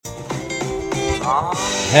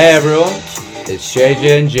Hey everyone, it's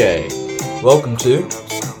JJ&J. Welcome to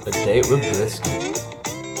A Date with Brisky.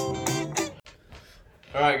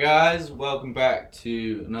 Alright guys, welcome back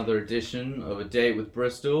to another edition of A Date with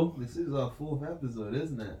Bristol. This is our fourth episode,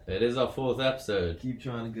 isn't it? It is our fourth episode. Keep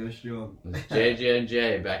trying to go strong. It's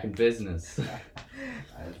JJ&J back in business.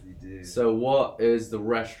 As you do. So what is the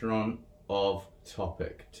restaurant of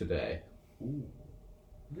topic today? Ooh.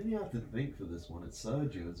 Then you have to think for this one. It's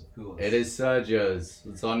Sergio's, of course. It is Sergio's.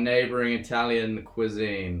 It's our neighbouring Italian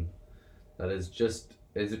cuisine that is just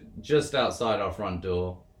outside our front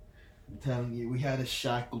door. I'm telling you, we had a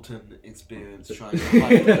Shackleton experience trying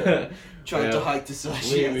to hike to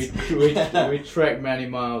Sergio's. We trekked many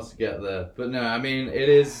miles to get there. But no, I mean, it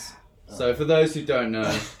is... So for those who don't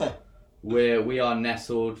know, we are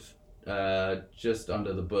nestled just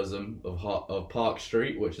under the bosom of Park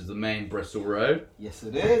Street, which is the main Bristol road. Yes,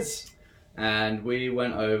 it is. And we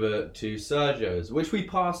went over to Sergio's, which we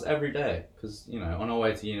pass every day. Because, you know, on our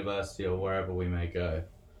way to university or wherever we may go,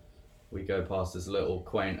 we go past this little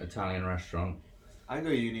quaint Italian restaurant. I go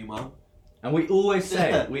uni, Mum. And we always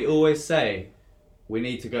say, we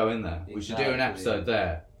need to go in there. Exactly. We should do an episode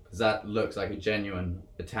there. Because that looks like a genuine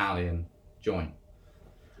Italian joint.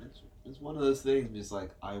 It's one of those things, just like,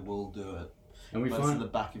 I will do it. And But it's in the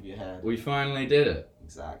back of your head. we finally did it.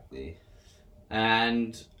 Exactly.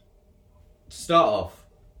 And to start off,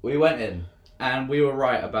 we went in. And we were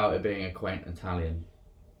right about it being a quaint Italian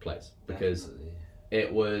place. Because Definitely.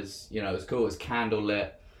 it was, you know, it was cool. It was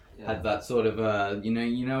candlelit. Yeah. Had that sort of,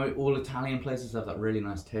 you know, all Italian places have that really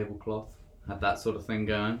nice tablecloth. Had that sort of thing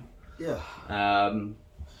going. Yeah. And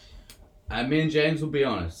me and James will be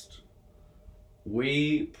honest.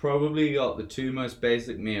 We probably got the two most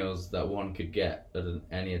basic meals that one could get at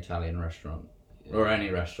any Italian restaurant. Yeah. Or any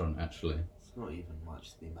restaurant, actually. It's not even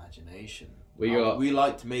much the imagination. We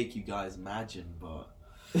like to make you guys imagine, but...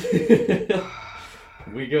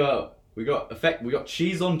 we got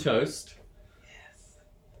cheese on toast. Yes.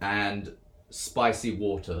 And spicy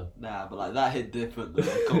water. Nah, but like that hit different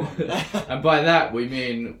though. Come on. And by that we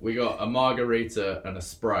mean we got a margarita and a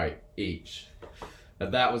Sprite each.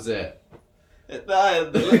 And that was it.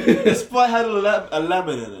 The Sprite had a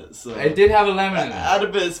lemon in it, so It did have a lemon in it. Add a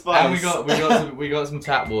bit of spice. And we got some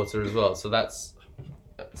tap water as well, so that's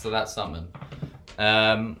something.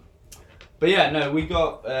 But yeah, no, we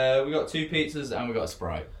got two pizzas and we got a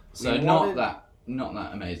Sprite. So not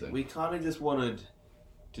that amazing. We kind of just wanted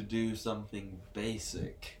to do something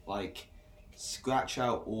basic, like scratch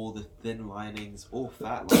out all the thin linings or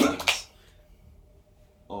fat linings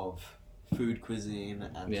of food cuisine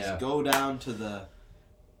and just go down to the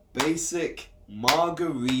basic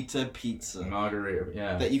margarita pizza. Margarita,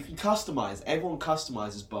 yeah. That you can customize. Everyone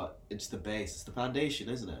customizes, but it's the base. It's the foundation,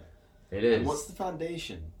 isn't it? It is. And what's the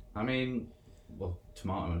foundation? I mean, well,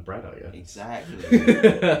 tomato and bread, I guess. Exactly.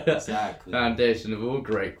 Exactly. Foundation of all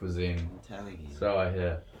great cuisine. I'm telling you. So I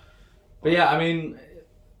hear. But yeah, I mean,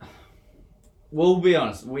 we'll be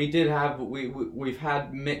honest. We've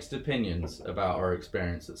had mixed opinions about our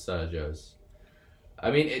experience at Sergio's. I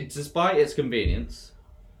mean, despite its convenience,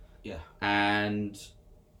 yeah, and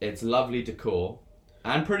its lovely decor,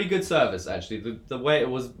 and pretty good service actually. The way it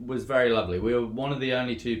was very lovely. We were one of the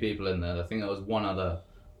only two people in there. I think there was one other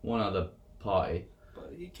party.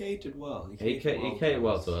 But he catered well. He catered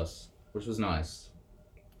well to us, which was nice.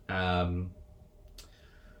 But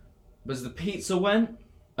as the pizza went,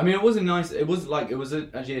 I mean, it wasn't nice. It was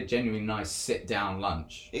actually a genuinely nice sit-down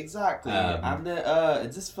lunch. Exactly, and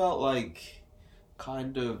it just felt like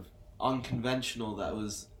kind of unconventional. That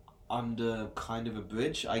was under kind of a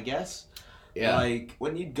bridge, I guess. Yeah. Like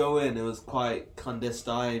when you'd go in, it was quite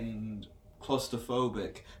clandestine,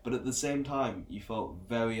 claustrophobic, but at the same time, you felt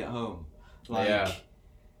very at home. Like, yeah.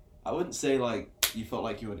 I wouldn't say like you felt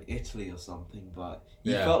like you were in Italy or something, but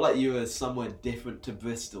you Yeah. felt like you were somewhere different to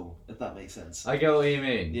Bristol, if that makes sense. I get what you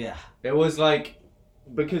mean. Yeah. It was like,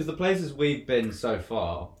 because the places we've been so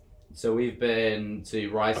far, so we've been to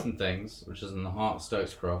Rice and Things, which is in the heart of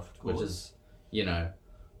Stokescroft, which is, you know,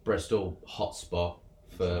 Bristol hotspot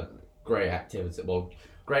for great activity. Well,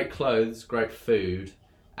 great clothes, great food,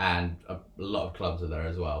 and a lot of clubs are there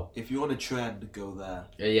as well. If you want a trend, go there.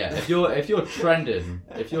 Yeah. If you're trending,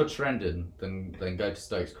 then go to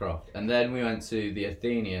Stokescroft. And then we went to the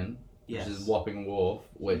Athenian, which is Wapping Wharf,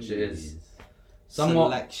 which is somewhat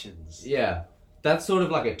selections. Yeah, that's sort of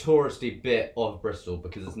like a touristy bit of Bristol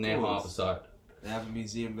because it's near course. Harborside. They have a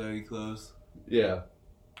museum very close. Yeah,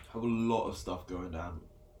 Have a lot of stuff going down.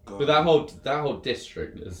 but that whole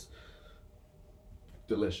district is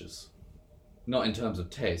delicious. not in terms of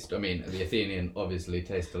taste. I mean, the Athenian obviously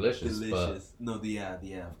tastes delicious, Delicious. No, the air,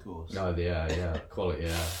 of course. but no, yeah, quality,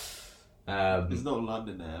 yeah. It's not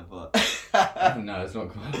London air, but No, it's not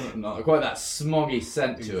quite that smoggy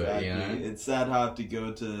scent to it, you know. It's sad I have to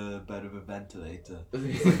go to bed with a ventilator.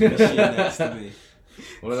 Machine next to me.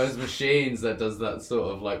 One of those machines that does that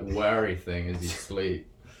sort of like worry thing as you sleep.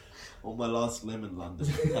 On my last limb in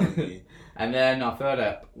London. And then our third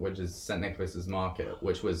ep, which is St Nicholas's Market,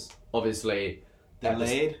 which was obviously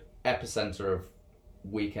Delayed. epicenter of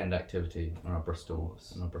weekend activity on our Bristol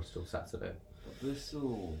Saturday.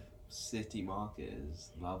 Bristol City Market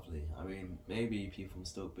is lovely. I mean, maybe people from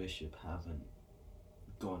Stoke Bishop haven't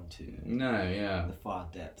gone to No, yeah. the far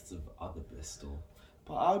depths of other Bristol.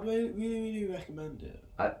 But I would really recommend it.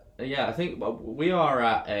 I think we are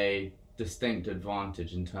at a distinct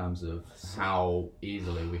advantage in terms of how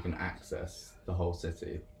easily we can access the whole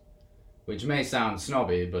city, which may sound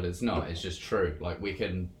snobby, but it's not. It's just true. Like we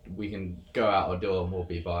can go out our door and we'll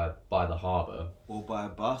be by the harbour, Or by a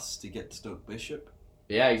bus to get to Stoke Bishop.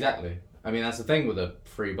 Yeah, exactly. I mean, that's the thing with a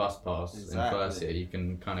free bus pass in Exactly. first year. You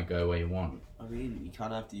can kind of go where you want. I mean, you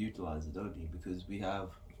kind of have to utilise it, don't you? Because we have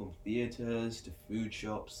from theatres to food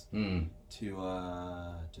shops Mm.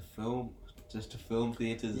 to film, just to film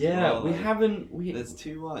theatres. Yeah, as well. we Like, haven't There's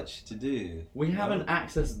too much to do. we you know? haven't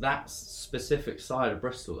accessed that specific side of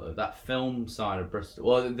Bristol though. That film side of Bristol,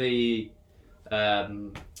 or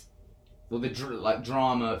like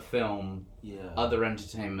drama, film, Yeah. other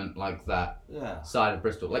entertainment like that Yeah. side of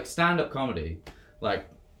Bristol, like stand-up comedy. Like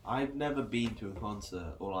I've never been to a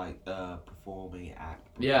concert or like a performing act.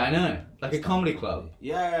 yeah, I know, like a Stand-up comedy club.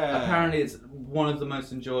 Yeah. Apparently, it's one of the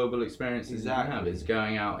most enjoyable experiences you can have. Exactly. Is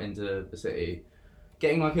going out into the city,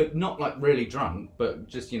 getting like not like really drunk, but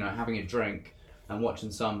just having a drink and watching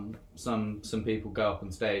some people go up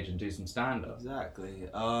on stage and do some stand up. Exactly.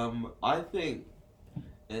 I think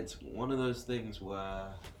it's one of those things where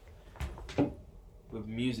with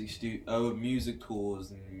music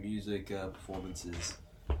tours and music performances,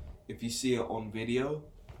 if you see it on video,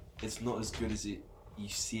 it's not as good as you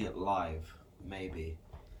see it live, maybe.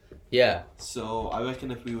 Yeah, So I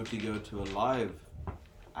reckon if we were to go to a live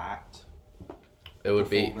act it would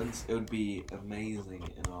be. performance, it would be amazing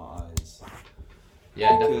in our eyes.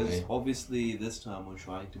 Yeah, Because definitely. obviously this time we're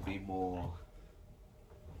trying to be more.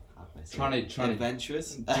 How can I say Trying it? to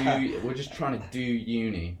adventurous. we're just trying to do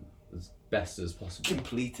uni as best as possible.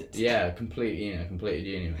 Complete it. Yeah, completed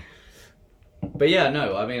uni. But yeah,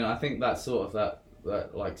 no, I mean, I think that's sort of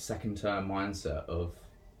that like second term mindset of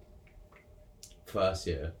first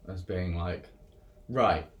year as being like,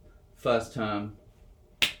 right, first term,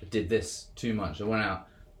 I did this too much, I went out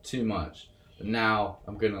too much, but now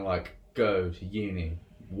I'm gonna like go to uni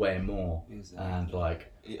way more Exactly. and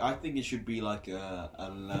like, I think it should be like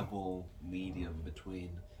a level medium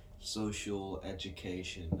between social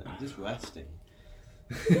education and just resting.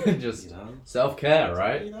 just You know. self-care,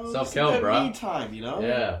 right? You know, Self-care, just a bit of bro. me time. You know.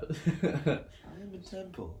 Yeah. I am in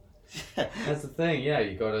temple. That's the thing, yeah.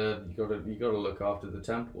 You gotta look after the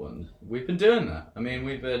temple, and we've been doing that. I mean,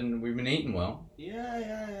 we've been eating well.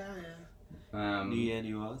 Yeah. New year,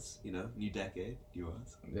 new us. You know, new decade, new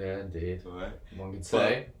us. Yeah, indeed. All right. One could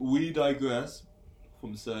say. But we digress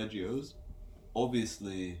from Sergio's.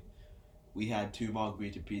 Obviously, we had 2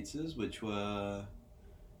 margarita pizzas, which were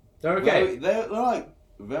They're okay. they're like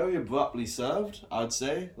very abruptly served. I'd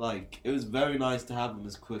say like it was very nice to have them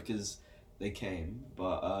as quick as they came,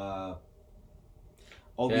 but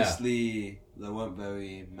obviously there weren't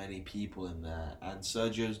very many people in there, and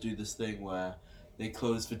Sergio's do this thing where they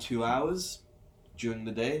close for 2 hours during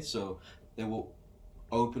the day, so they will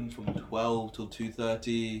open from 12 till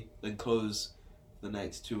 2:30, then close the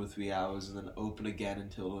next 2 or 3 hours, and then open again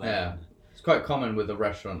until 11. Yeah. It's quite common with a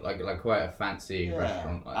restaurant, like quite a fancy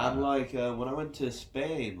restaurant. Like and that. like when I went to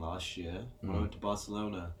Spain last year, when I went to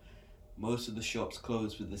Barcelona, most of the shops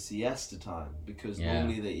closed for the siesta time because Yeah.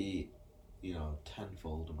 normally they eat,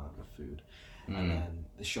 tenfold amount of food, and then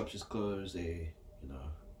the shops just close. They,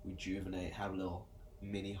 rejuvenate, have a little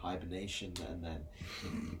mini hibernation, and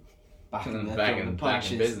then back in the Back in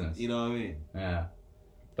punches. business. You know what I mean? Yeah.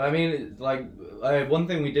 But I mean, like, one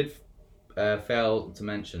thing we did fail to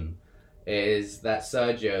mention is that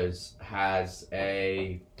Sergio's has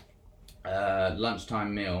a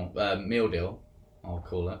lunchtime meal deal, I'll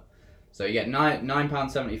call it. So you get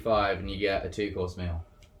 £9.75 and you get a 2-course meal.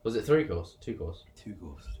 Was it 3 course? 2 course. 2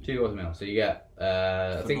 course. 2-course meal. So you get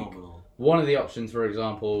I think Phenomenal. one of the options, for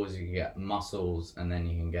example, is you can get mussels and then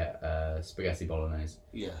you can get spaghetti bolognese.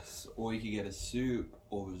 Yes, or you could get a soup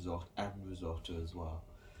or risotto as well.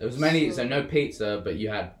 There was many, so no pizza, but you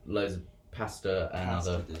had loads of pasta and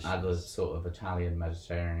Pasta dishes. other sort of Italian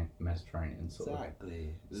Mediterranean sort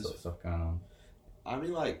Exactly. of stuff going on. I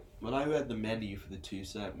mean, like, when I read the menu for the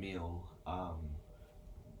 2-set meal, I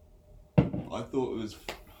thought it was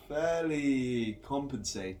fairly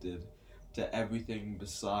compensated to everything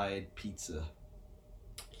beside pizza.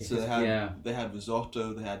 So they had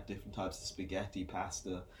risotto, they had different types of spaghetti,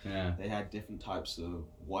 pasta, they had different types of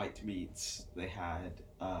white meats, they had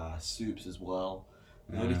soups as well.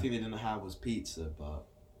 The only thing they didn't have was pizza, but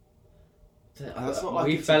that's not like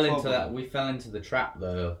we it's fell a into problem. that. We fell into the trap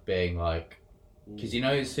though of being like, because you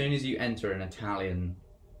know, as soon as you enter an Italian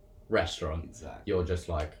restaurant, Exactly. you're just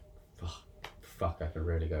like, fuck, I could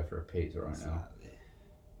really go for a pizza right now.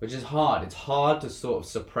 Which is hard. It's hard to sort of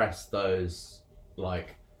suppress those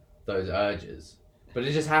urges, but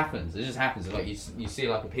it just happens. It just happens. Like you see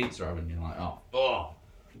like a pizza oven, and you're like, oh,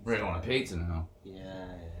 really want a pizza now. Yeah.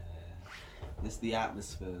 It's the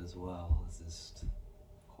atmosphere as well. It's just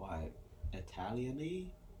quite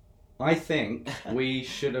Italian-y. I think we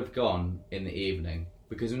should have gone in the evening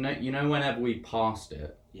because you know whenever we passed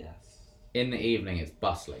it, Yes. in the evening it's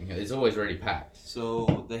bustling. It's always really packed.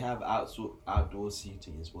 So they have outdoor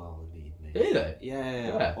seating as well in the evening. Do they?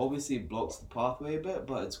 Yeah. Obviously it blocks the pathway a bit,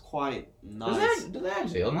 but it's quite nice. Do they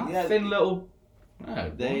actually on that thin little?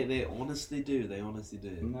 No. They honestly do. They honestly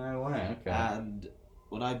do. No way. Okay. And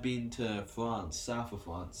when I've been to France, south of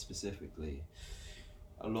France specifically,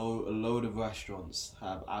 a load of restaurants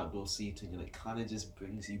have outdoor seating, and it kind of just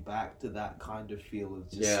brings you back to that kind of feel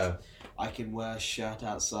of just I can wear a shirt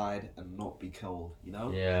outside and not be cold, you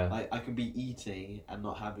know? Yeah. Like I can be eating and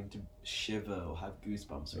not having to shiver or have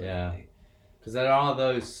goosebumps or anything. Because there are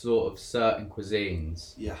those sort of certain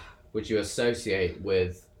cuisines which you associate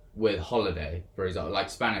with holiday, for example, like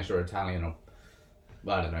Spanish or Italian or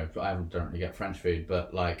I don't know. I don't really get French food,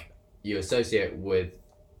 but like you associate with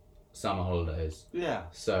summer holidays. Yeah.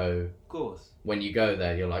 So of course. When you go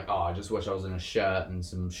there, you're like, oh, I just wish I was in a shirt and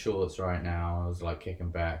some shorts right now. I was like kicking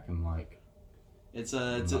back and like. It's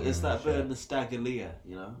that bit of nostalgia,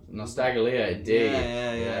 you know. Nostalgia, indeed.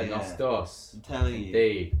 Yeah. Nostos. I'm telling you.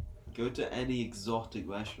 Indeed. Go to any exotic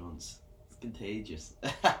restaurants. It's contagious.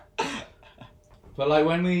 But like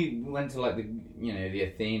when we went to like the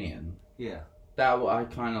Athenian. Yeah. That I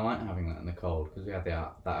kind of like having that in the cold because we had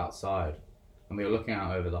that outside. And we were looking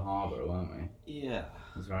out over the harbour, weren't we? Yeah.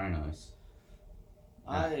 It was very nice.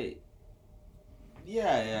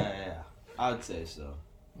 Yeah. I'd say so.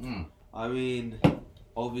 I mean,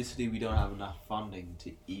 obviously we don't have enough funding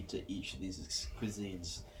to eat at each of these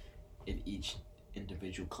cuisines in each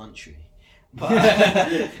individual country. But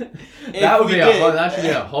that should be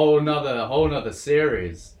a whole nother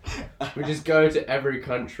series. We just go to every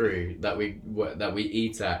country that we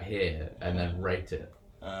eat at here and then rate it.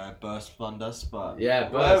 Burst fund us, but Burst. Yeah,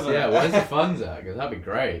 where's the funds at? Because that'd be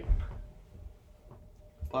great.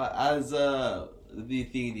 But as the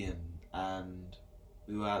Athenian, and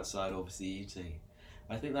we were outside obviously eating,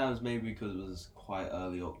 I think that was maybe because it was quite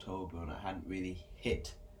early October and it hadn't really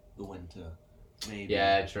hit the winter. Maybe.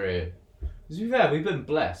 Yeah, true. To be fair, we've been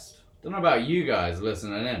blessed. Don't know about you guys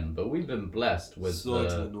listening in, but we've been blessed with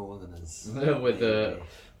the northerners. with the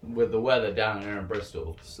weather down here in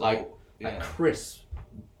Bristol. So, like a crisp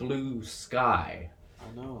blue sky.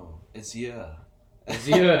 I know. It's yeah. It's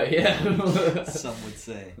yeah. Some would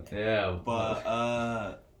say. Yeah. But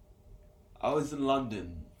I was in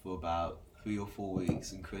London for about 3 or 4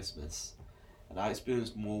 weeks in Christmas, and I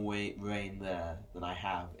experienced more rain there than I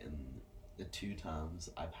have in the 2 times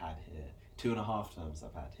I've had here. 2.5 times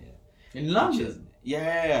I've had here. In London?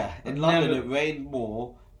 In London it rained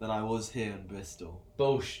more than I was here in Bristol.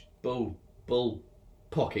 Bull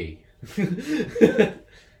pocky.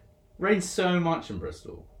 Rained so much in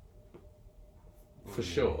Bristol. For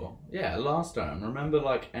sure. Yeah, last time. Remember,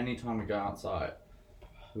 like, any time we go outside,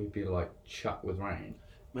 we'd be, like, chucked with rain.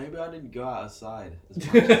 Maybe I didn't go outside as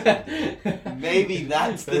much as you did. Maybe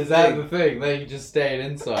that's the thing. Is that the thing? Then you just stayed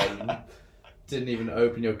inside and didn't even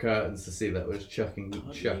open your curtains to see that it was chucking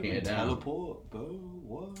it down. Teleport, bro.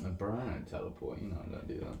 What? Brian teleport. You know I don't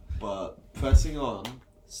do that. But pressing on,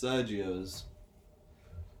 Sergio's.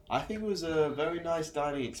 I think it was a very nice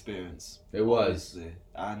dining experience. It was. Obviously.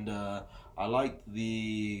 And I liked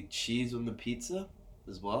the cheese on the pizza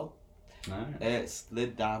as well. Nice. It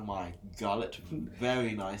slid down my gullet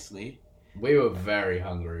very nicely. We were very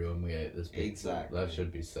hungry when we ate this pizza. Exactly. That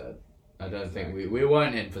should be said. I don't think we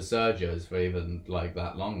weren't in for Sergio's for even like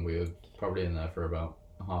that long. We were probably in there for about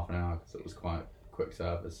half an hour because it was quite quick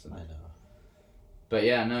service. I know. But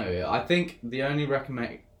yeah, no, I think the only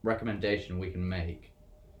recommendation we can make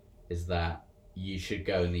is that you should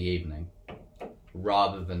go in the evening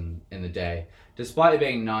rather than in the day. Despite it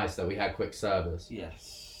being nice that we had quick service,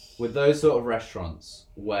 Yes. with those sort of restaurants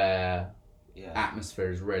where Yeah.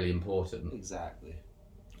 atmosphere is really important, Exactly.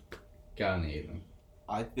 go in the evening.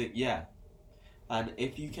 I think, yeah. And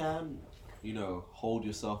if you can, hold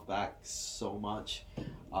yourself back so much,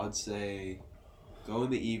 I would say go in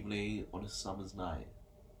the evening on a summer's night.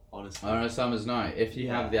 Honestly. On a summer's night, if you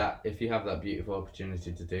have Yeah. that beautiful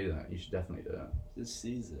opportunity to do that, you should definitely do it. Just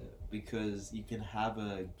seize it. Because you can have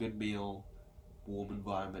a good meal, warm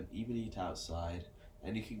environment, even eat outside,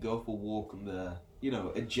 and you can go for a walk on the,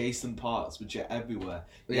 adjacent parks, which are everywhere.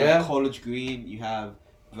 You have College Green, you have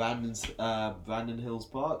Brandon Hills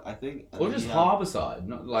Park, I think. Or just Harbourside,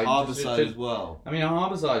 not like Harbourside just, as well. I mean,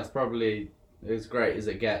 Harbourside's probably as great as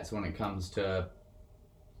it gets when it comes to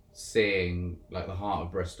seeing like the heart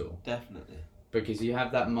of Bristol, Definitely. because you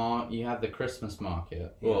have that you have the Christmas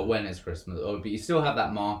market, Yeah. or when it's Christmas, but you still have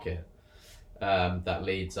that market that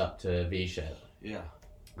leads up to V-Shed, Yeah.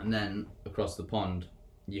 and then across the pond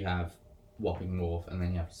you have Wapping Wharf, and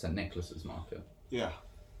then you have St Nicholas's Market. Yeah.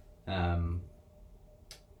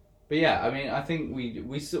 But yeah, I mean, I think we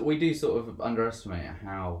do sort of underestimate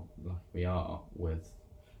how lucky we are with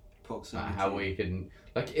Proximity. how we can,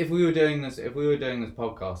 like, if we were doing this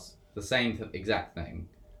podcast, the same exact thing,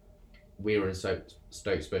 we were in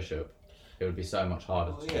Stokes Bishop, it would be so much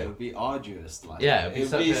harder to Yeah, do. it would be arduous. Like, Yeah, it'd be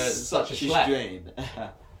such a such a schlep. strain.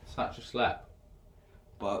 Such a slap.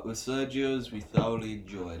 But with Sergio's, we thoroughly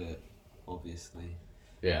enjoyed it. Obviously,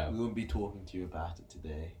 Yeah. we wouldn't be talking to you about it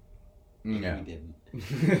today if Yeah. we didn't.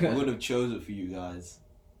 We wouldn't have chose it for you guys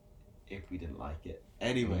if we didn't like it.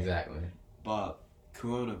 Anyway, Exactly. but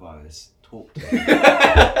coronavirus, talk to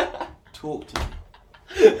me. Talk to me.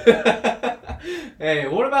 Hey,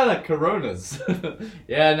 what about the Coronas?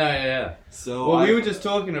 Yeah. So Well, we I- were just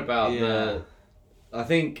talking about Yeah. I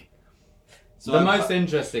think so the I've most hu-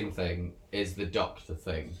 interesting thing is the doctor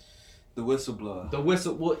thing. the whistleblower. The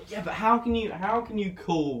whistle. Well, yeah, but how can you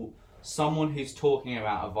call someone who's talking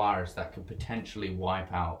about a virus that could potentially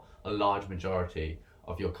wipe out a large majority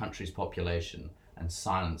of your country's population and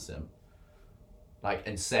silence him? Like,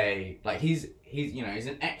 and say, like, he's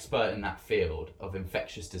an expert in that field of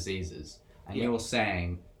infectious diseases, and Yeah. you're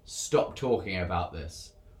saying stop talking about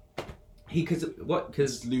this. Because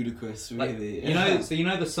It's ludicrous, like, really. you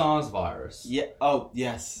know the SARS virus. Yeah. Oh,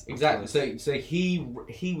 yes. of Exactly. course. So he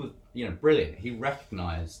was brilliant. He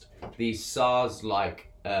recognised these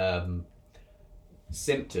SARS-like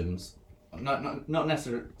symptoms, not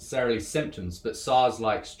necessarily symptoms, but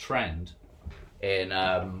SARS-like trend in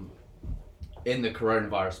the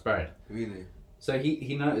coronavirus spread. Really. So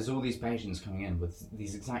he noticed all these patients coming in with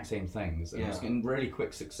these exact same things, and it was Yeah. in really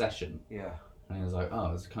quick succession. Yeah. And he was like,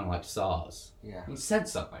 "Oh, it's kind of like SARS." Yeah. He said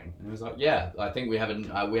something, and he was like, "Yeah, I think we have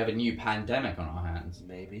a new pandemic on our hands."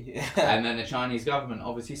 Maybe. And then the Chinese government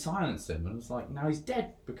obviously silenced him, and was like, "Now he's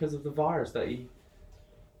dead because of the virus that he."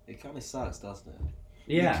 It kind of sucks, doesn't it?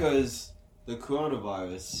 Yeah. Because the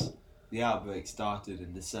coronavirus, the outbreak started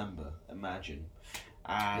in December. Imagine.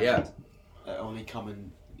 And Yeah. It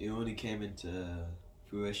only came into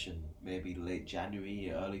fruition maybe late January,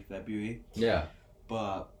 early February. Yeah.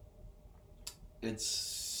 But it's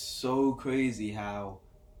so crazy how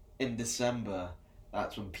in December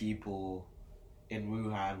that's when people in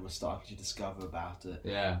Wuhan were starting to discover about it.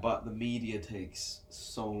 Yeah. But the media takes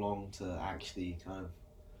so long to actually kind of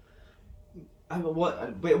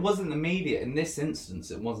But it wasn't the media in this instance.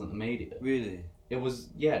 It wasn't the media. really. It was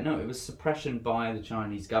it was suppression by the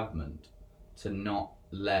Chinese government to not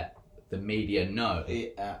let the media know.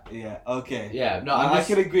 Yeah, okay. Yeah. No, I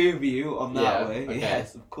can agree with you on that Yeah, way. okay.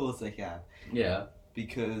 Yes, of course I can. Yeah.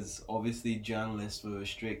 Because obviously journalists were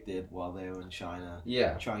restricted while they were in China,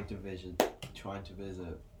 Yeah. trying to visit,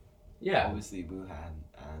 Yeah. obviously Wuhan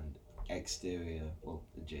and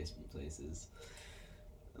adjacent places,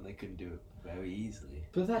 and they couldn't do it very easily.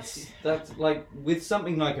 But that's like with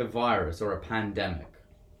something like a virus or a pandemic.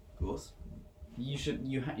 Of course. You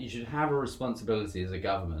should have a responsibility as a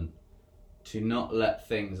government to not let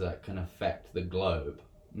things that can affect the globe,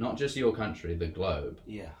 not just your country, the globe,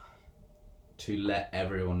 Yeah. to let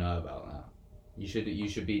everyone know about that. You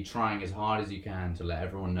should be trying as hard as you can to let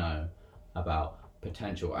everyone know about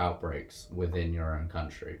potential outbreaks within your own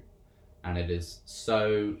country. And it is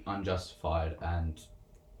so unjustified and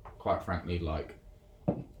quite frankly like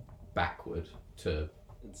backward to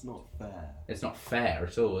It's not fair. it's not fair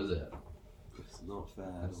at all, is it? It's not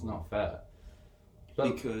fair. at It's all. not fair.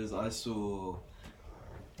 But Because I saw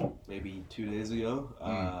maybe 2 days ago,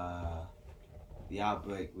 the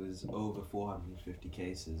outbreak was over 450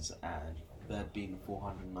 cases and there had been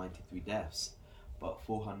 493 deaths. but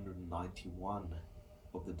 491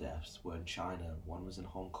 of the deaths were in China. One was in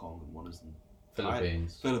Hong Kong and one was in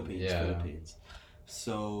Philippines. Philippines.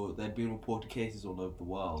 So there'd been reported cases all over the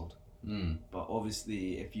world. Mm. But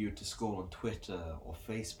obviously, if you were to scroll on Twitter or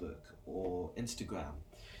Facebook or Instagram,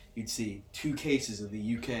 you'd see 2 cases in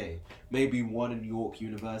the UK, maybe one in York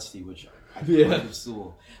University, which I kind of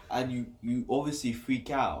saw. And you obviously freak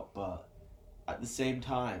out, but at the same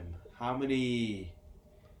time, how many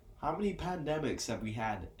pandemics have we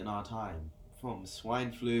had in our time? From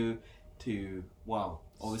swine flu to, well,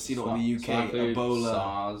 obviously not in the UK, Swine flu,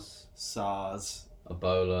 Ebola, SARS,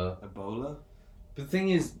 Ebola. But the thing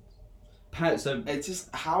is, so It's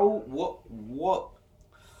just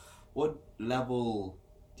what level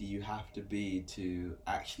do you have to be to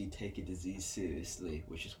actually take a disease seriously,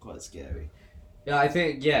 which is quite scary. yeah, I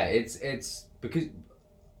think it's because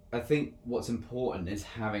I think what's important is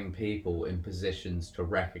having people in positions to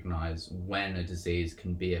recognize when a disease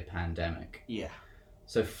can be a pandemic. Yeah.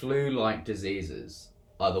 So flu-like diseases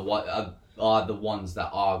are the ones that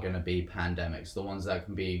are going to be pandemics, the ones that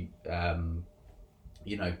can be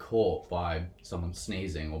caught by someone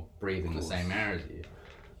sneezing or breathing the same air as you.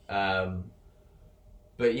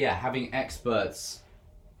 But yeah, having experts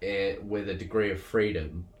with a degree of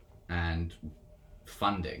freedom and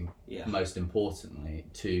funding, most importantly,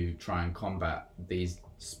 to try and combat these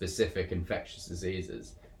specific infectious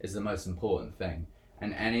diseases is the most important thing.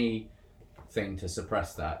 And anything to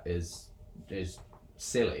suppress that is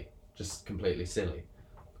silly, just completely silly.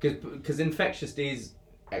 Because infectious disease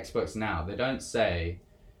experts now, they don't say,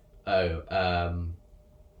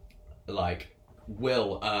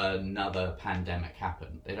 will another pandemic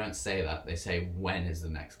happen? They don't say that. They say, when is the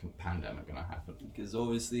next pandemic going to happen? Because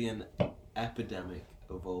obviously an epidemic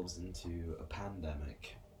evolves into a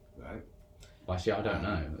pandemic, right? Well, actually, I don't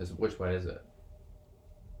know. Which way is it?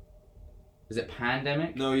 Is it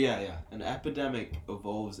pandemic? No, yeah. An epidemic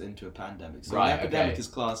evolves into a pandemic. So Right, an epidemic okay. is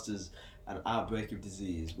classed as an outbreak of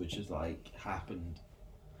disease, which is happened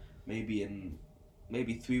maybe in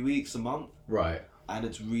 3 weeks, a month. Right. And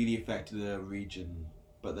it's really affected a region,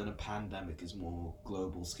 but then a pandemic is more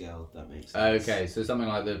global scale, if that makes sense. Okay, so something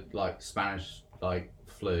like the Spanish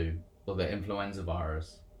flu or the influenza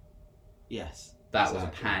virus. Yes. That was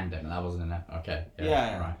exactly. a pandemic. That wasn't an okay.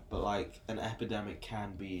 Yeah, Right. but an epidemic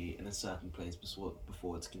can be in a certain place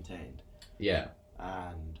before it's contained. Yeah.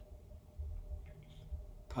 And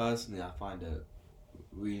personally, I find it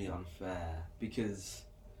really unfair because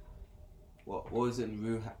what was it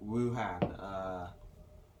in Wuhan?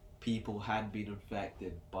 People had been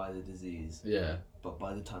infected by the disease, Yeah. but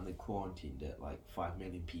by the time they quarantined it, 5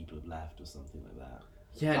 million people had left or something like that.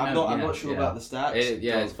 Yeah. I'm not sure about the stats.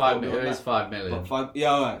 It's 5 million. It is 5 million. But 5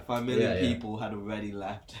 million people had already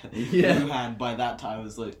left Yeah. Wuhan by that time. It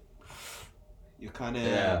was you're kind of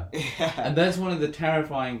And that's one of the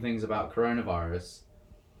terrifying things about coronavirus.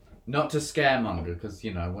 Not to scaremonger, because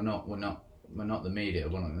we're not the media.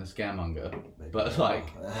 We're not going to scaremonger.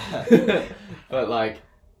 But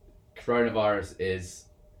coronavirus is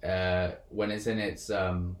when it's in its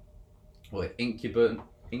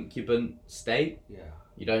incubant state. Yeah.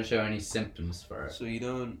 You don't show any symptoms for it, So you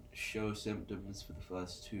don't show symptoms for the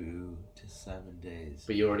first 2 to 7 days.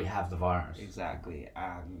 but you already have the virus. Exactly.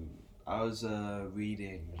 And I was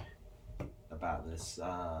reading about this,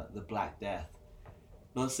 the Black Death.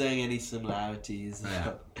 Not saying any similarities,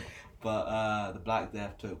 Yeah. but the Black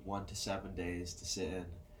Death took 1 to 7 days to sit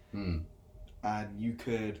in. And you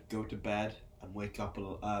could go to bed and wake up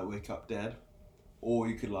dead, or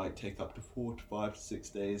you could take up to 4 to 5 to 6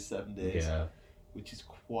 days, 7 days, Yeah. which is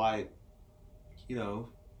quite,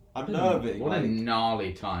 unnerving. What a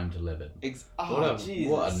gnarly time to live in. Jesus!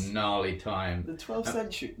 What a gnarly time. The 12th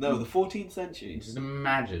century? No, the 14th century. Just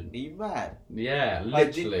imagine. Are you mad? Yeah,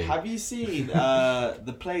 literally. Have you seen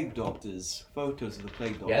the plague doctors? Photos of the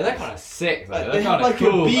plague doctors. Yeah, they're kind of sick though. They They're have kind of a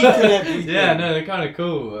cool. beak and everything. Yeah, no, they're kind of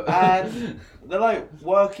cool. And they're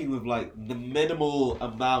working with the minimal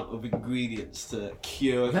amount of ingredients to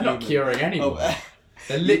cure. They're not curing anyone.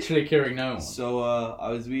 They're literally curing no one. So I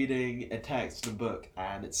was reading a text in a book,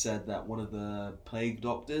 and it said that one of the plague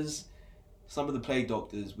doctors, some of the plague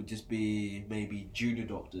doctors would just be maybe junior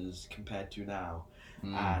doctors compared to now,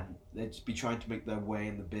 and they'd just be trying to make their way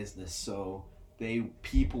in the business. So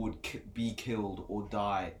people would be killed or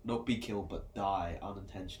die, not be killed but die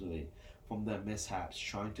unintentionally from their mishaps,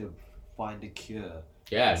 trying to find a cure.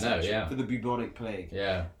 For the bubonic plague.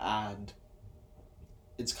 Yeah. And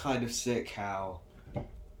it's kind of sick how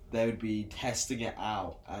they would be testing it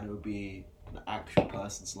out, and it would be an actual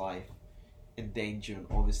person's life in danger, and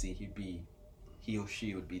obviously he or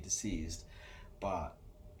she would be deceased, but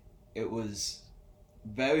it was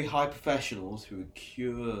very high professionals who would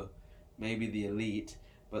cure maybe the elite,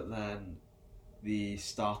 but then the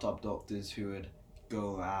startup doctors who would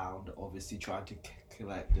go around obviously trying to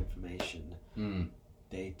collect information,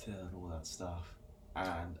 data and all that stuff.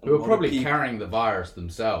 And who were probably carrying the virus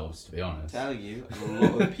themselves, to be honest. Telling you, a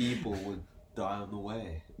lot of people would die on the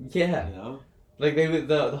way. Yeah. You know? Like they would,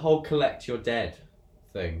 the whole collect your dead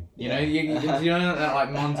thing. You know, you know that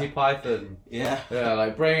like Monty Python. Yeah. Yeah,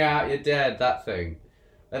 like bring out your dead, that thing.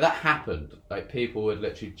 Like, that happened. Like people would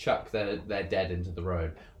literally chuck their dead into the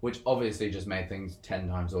road, which obviously just made things 10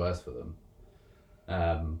 times worse for them.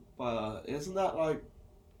 But isn't that like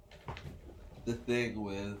the thing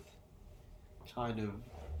with kind of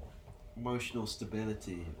emotional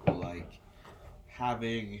stability, or like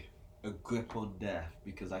having a grip on death?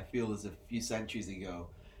 Because I feel as a few centuries ago,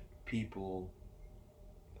 people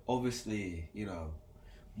obviously, you know,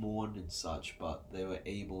 mourned and such, but they were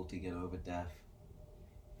able to get over death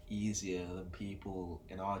easier than people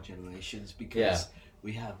in our generations, because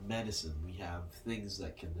we have medicine, we have things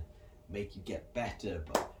that can make you get better.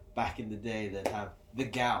 But back in the day, they'd have the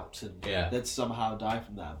gout and they'd somehow die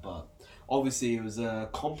from that. But obviously it was a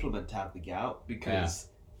compliment to have the gout, because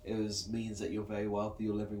it means that you're very wealthy,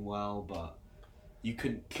 you're living well, but you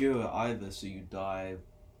couldn't cure it either, so you die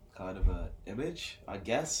kind of a image, I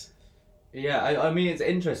guess. Yeah, I mean, it's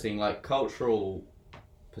interesting, like cultural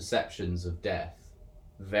perceptions of death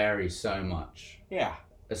vary so much. Yeah.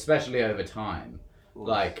 Especially over time.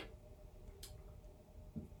 Like,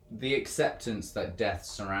 the acceptance that death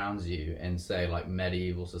surrounds you in, say, like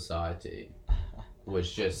medieval society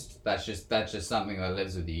was that's just something that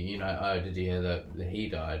lives with you. You know, oh, did you hear that he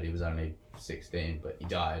died? He was only 16, but he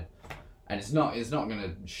died. And it's not going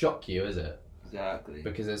to shock you, is it? Exactly.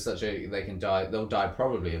 Because there's they'll die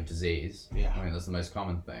probably of disease. Yeah. I mean, that's the most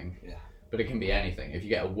common thing. Yeah. But it can be anything. If you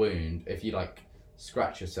get a wound, if you like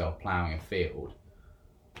scratch yourself ploughing a field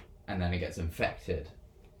and then it gets infected,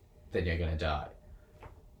 then you're going to die.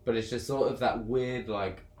 But it's just sort of that weird,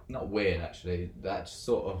 like, not weird actually, that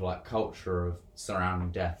sort of like culture of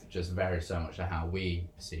surrounding death just varies so much to how we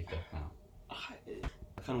perceive death now. I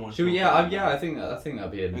kind of want to. Should we, I think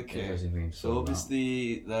that'd be an interesting thing to So talk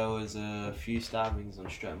obviously there was a few stabbings on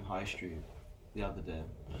Streatham High Street the other day.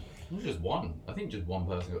 It was just one. I think just one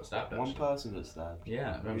person got stabbed. One person got stabbed.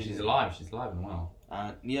 Yeah, I mean, she's alive. She's alive and well.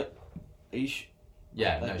 Yep. Are you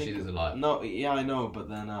Yeah, no, she is alive. No, yeah, I know, but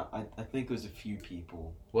then I think it was a few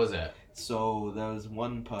people. Was it? So there was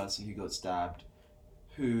one person who got stabbed,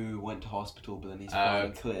 who went to hospital, but then he's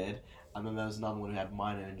finally cleared. And then there was another one who had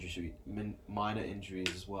minor injuries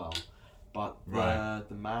as well. But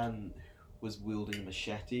the man was wielding a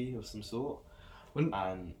machete of some sort.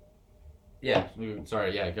 And yeah,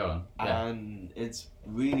 sorry, yeah, go on. Yeah. And it's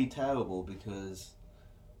really terrible, because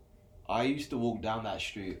I used to walk down that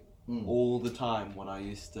street all the time when I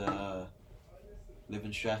used to live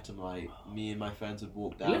in Streatham. Like, me and my friends would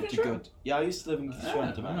walk down to go. Yeah, I used to live in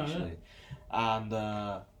Streatham actually. And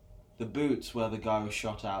the Boots, where the guy was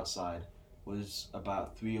shot outside, was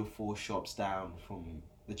about 3 or 4 shops down from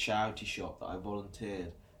the charity shop that I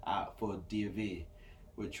volunteered at for DV,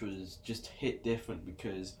 which was just hit different,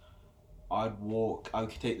 because I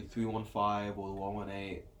could take the 315 or the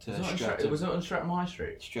 118 to Streatham. Was it on Streatham High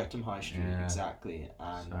Street? Streatham High Street, exactly.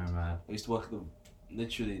 And so mad. I used to work at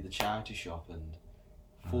the charity shop, and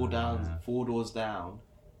 4 doors down,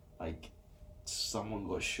 like, someone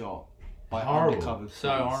got shot by undercover police. So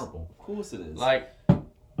horrible. Of course it is. Like,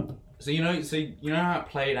 so you know how it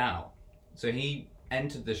played out. So he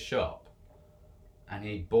entered the shop, and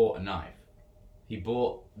he bought a knife. He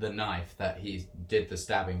bought the knife that he did the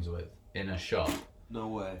stabbings with in a shop. No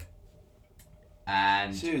way.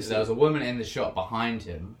 And seriously? There was a woman in the shop behind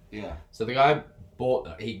him. Yeah. So the guy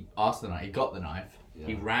he asked the knife, he got the knife, Yeah.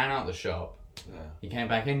 he ran out the shop, Yeah. he came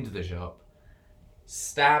back into the shop,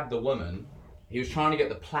 stabbed the woman. He was trying to get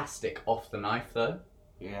the plastic off the knife though.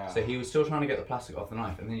 Yeah. So he was still trying to get the plastic off the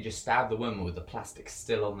knife, and then he just stabbed the woman with the plastic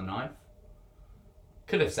still on the knife.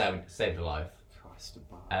 Could have saved a life. Christ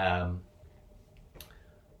above.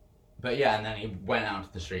 But yeah, and then he went out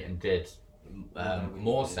to the street and did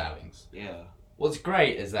more stabbings. Yeah. What's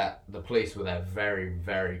great is that the police were there very,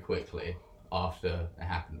 very quickly after it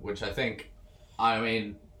happened, which I think, I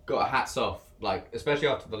mean, got hats off, like, especially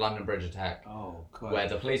after the London Bridge attack, where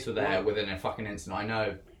the police were there within a fucking instant. I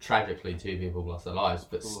know, tragically, 2 people lost their lives,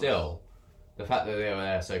 but still, the fact that they were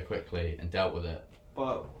there so quickly and dealt with it.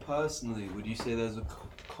 But personally, would you say there's a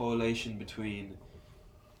correlation between,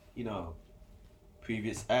 you know,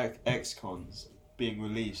 previous ex-cons being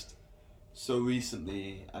released so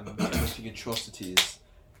recently and committing atrocities?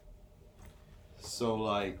 So,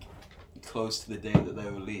 like, close to the day that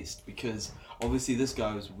they're released, because obviously this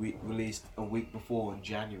guy was released a week before in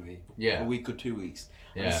January, Yeah. a week or 2 weeks.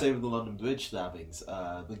 And the same with the London Bridge stabbings.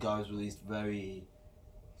 The guy was released very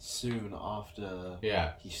soon after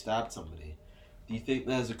he stabbed somebody. Do you think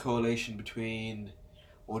there's a correlation between,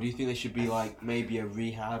 or do you think there should be like maybe a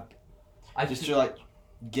rehab, to like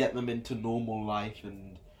get them into normal life?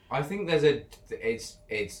 And I think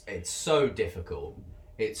it's so difficult.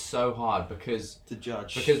 It's so hard because to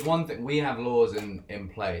judge. Because one thing, we have laws in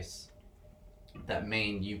place that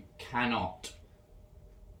mean you cannot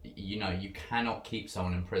keep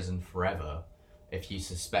someone in prison forever if you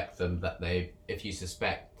suspect that they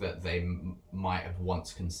might have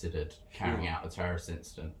once considered carrying out a terrorist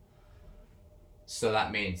incident. So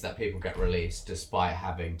that means that people get released despite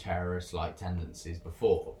having terrorist-like tendencies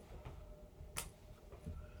before.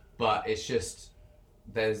 But it's just,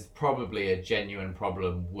 there's probably a genuine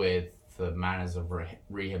problem with the manners of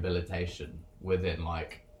rehabilitation within,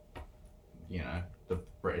 like, the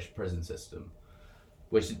British prison system,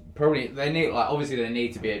 which probably they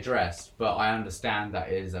need to be addressed. But I understand that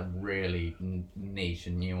is a really niche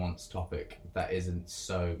and nuanced topic that isn't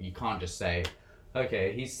so. You can't just say,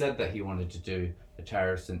 okay, he said that he wanted to do a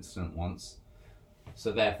terrorist incident once,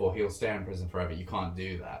 so therefore he'll stay in prison forever. You can't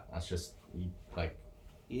do that. That's just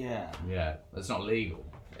that's not legal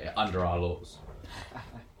under our laws.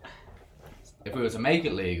 If we were to make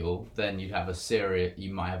it legal, then you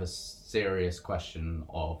might have a serious question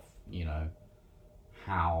of,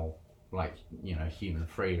 how, human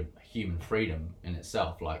freedom in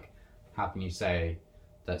itself. Like, how can you say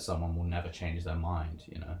that someone will never change their mind,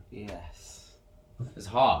 Yes. It's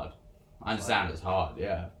hard. I understand it's hard,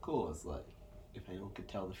 yeah. Of course, like, if anyone could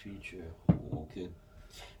tell the future, or could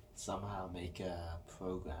somehow make a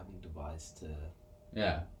programming device to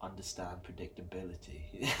understand predictability.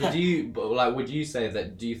 Would you say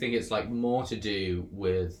that, do you think it's like more to do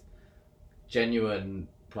with genuine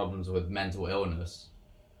problems with mental illness,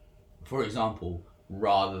 for example,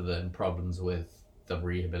 rather than problems with the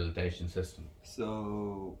rehabilitation system?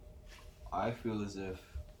 So I feel as if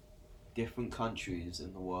different countries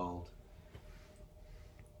in the world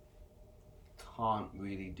can't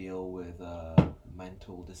really deal with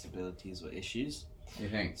mental disabilities or issues. You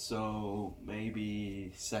think? So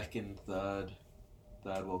maybe second, third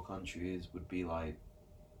world countries would be like,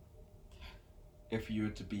 if you were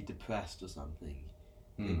to be depressed or something,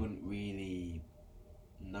 they wouldn't really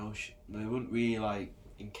they wouldn't really like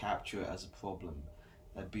capture it as a problem.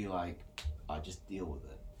 They'd be like, I just deal with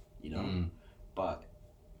it, But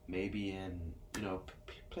maybe in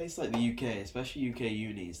place like the UK, especially UK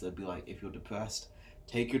unis, they'd be like, if you're depressed,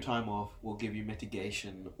 take your time off, we'll give you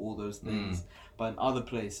mitigation, all those things. But in other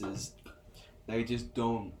places, they just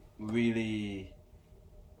don't really,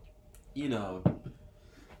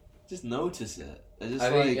 just notice it. They're just I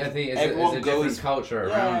think it's a different culture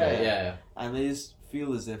around it, yeah. And they just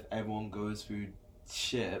feel as if everyone goes through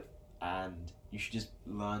shit and you should just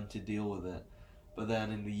learn to deal with it. But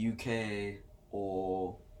then in the UK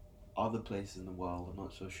or other places in the world, I'm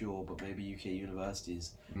not so sure, but maybe UK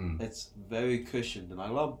universities, it's very cushioned, and I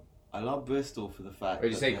love Bristol for the fact.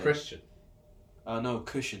 Did you say Christian? No,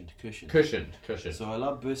 cushioned. Cushioned. So I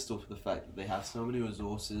love Bristol for the fact that they have so many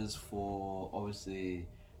resources for obviously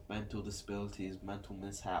mental disabilities, mental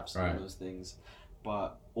mishaps, and all those things.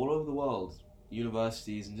 But all over the world,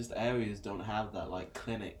 universities and just areas don't have that, like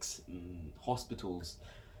clinics and hospitals,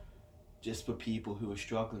 just for people who are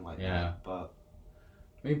struggling like that. But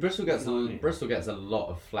I mean, Bristol gets a lot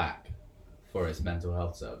of flack for its mental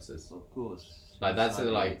health services. Of course. Like that's a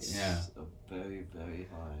very, very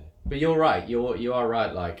high. But you're right. You are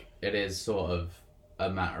right. Like, it is sort of a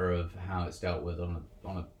matter of how it's dealt with on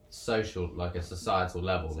a social, like a societal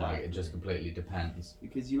level. Exactly. Like, it just completely depends.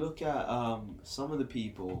 Because you look at some of the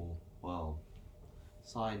people,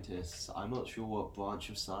 scientists. I'm not sure what branch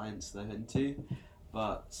of science they're into,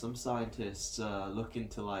 but some scientists look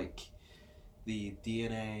into like the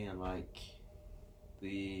DNA and like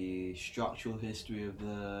the structural history of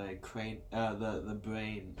the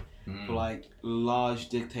brain for like large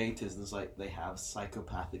dictators, and it's like they have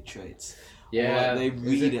psychopathic traits. Or, like, they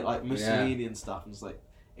read it like Mussolini and stuff, and it's like,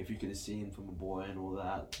 if you could have seen from a boy and all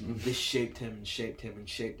that, this shaped him and shaped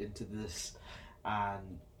into this,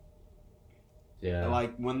 and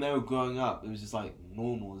like when they were growing up, it was just like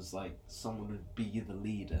normal. It's like someone would be the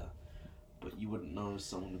leader, but you wouldn't know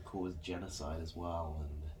someone would cause genocide as well, and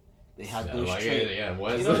they had those traits.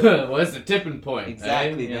 Where's the tipping point?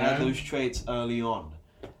 Exactly, they had those traits early on,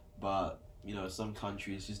 but some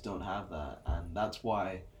countries just don't have that, and that's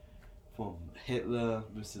why, from Hitler,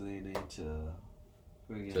 Mussolini to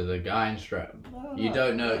to the guy in Streatham. No, You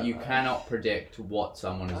don't know. no. You cannot predict what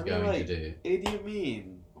someone is I mean, going like, to do. Idi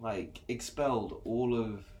Amin, like, expelled all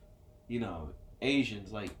of,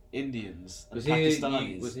 Asians, like Indians and Was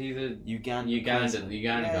Pakistanis. he the Uganda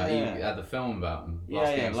guy? Yeah. You had the film about him. Yeah, Last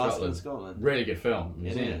King yeah, of Last King Scotland. of Scotland. Really good film. Have you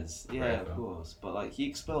It seen is, Great yeah, of film. course. But like he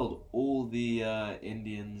expelled all the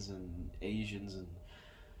Indians and Asians and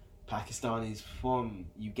Pakistanis from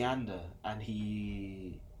Uganda, and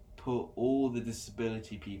he put all the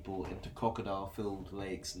disability people into crocodile-filled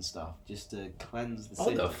lakes and stuff just to cleanse the What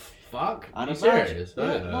city. the fuck? And Are you imagine- serious? I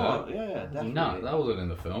Yeah, didn't know no, yeah, that. definitely. No, that wasn't in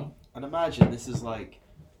the film. And imagine this is like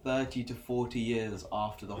 30 to 40 years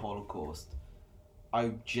after the Holocaust. I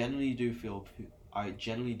generally do feel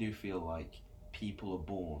like people are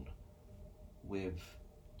born with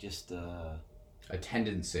just a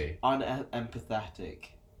tendency. unempathetic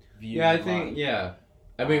view. Yeah, I of think. life. Yeah,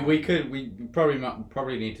 I mean, we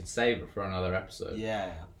probably need to save it for another episode.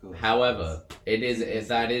 Yeah, of course. However,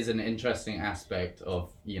 that is an interesting aspect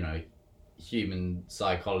of human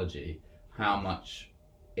psychology. How much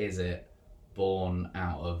is it born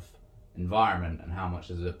out of environment, and how much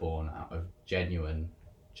is it born out of genuine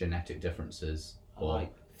genetic differences or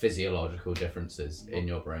Like- physiological differences in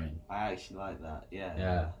your brain? I actually like that. Yeah.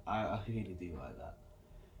 Yeah. I really do like that.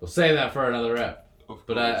 We'll save that for another ep. Of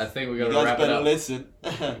But I think we you gotta guys wrap it better up. listen.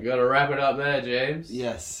 We gotta wrap it up there, James.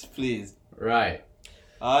 Yes, please. Right.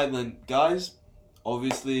 Alright then, guys.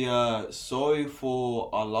 Obviously, sorry for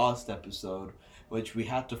our last episode, which we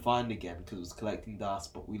had to find again because it was collecting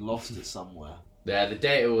dust, but we lost it somewhere. Yeah, the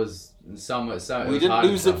data was somewhere. So We didn't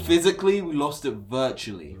lose it physically, we lost it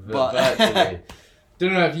virtually. Virtually.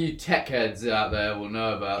 Don't know if you tech heads out there will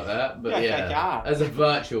know about that, but yeah, there's a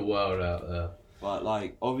virtual world out there. But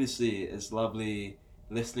like, obviously, it's lovely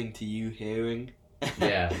listening to you hearing.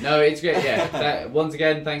 Yeah, no, it's great. Yeah, once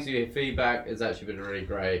again, thanks for your feedback. It's actually been really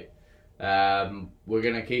great. We're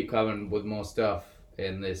gonna keep coming with more stuff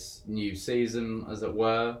in this new season, as it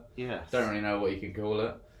were. Yes. Don't really know what you can call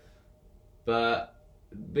it, but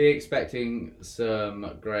be expecting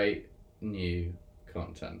some great new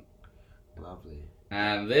content. Lovely.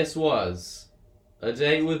 And this was A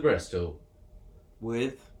Date with Bristol.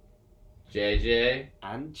 With JJ,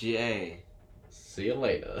 and Jay. see you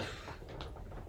later.